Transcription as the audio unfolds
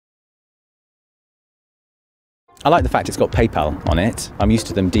I like the fact it's got PayPal on it. I'm used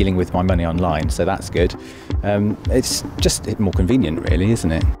to them dealing with my money online, so that's good. It's just more convenient, really,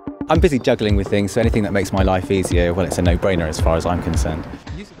 isn't it? I'm busy juggling with things, so anything that makes my life easier, well, it's a no-brainer as far as I'm concerned.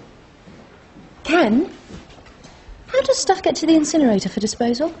 Ken, how does stuff get to the incinerator for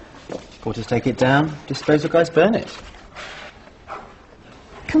disposal? Porters take it down, disposal guys burn it.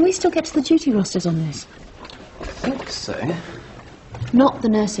 Can we still get to the duty rosters on this? I think so. Not the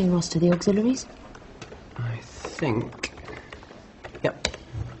nursing roster, the auxiliaries? I think... Yep,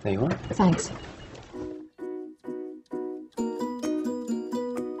 there you are. Thanks.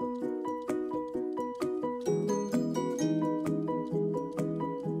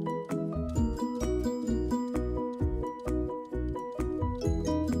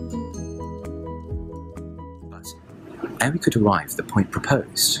 Ere we could arrive at the point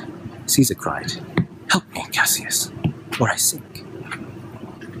proposed, Caesar cried, "Help me, Cassius, or I sink."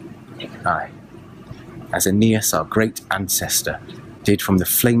 Aye, as Aeneas, our great ancestor, did from the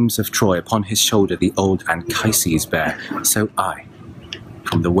flames of Troy upon his shoulder the old Anchises bear, so I,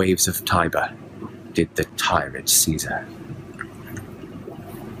 from the waves of Tiber, did the tyrant Caesar.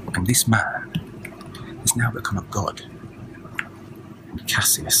 And this man is now become a god, and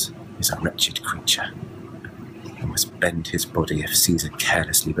Cassius is a wretched creature, and must bend his body if Caesar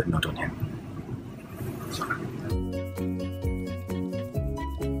carelessly but nod on him.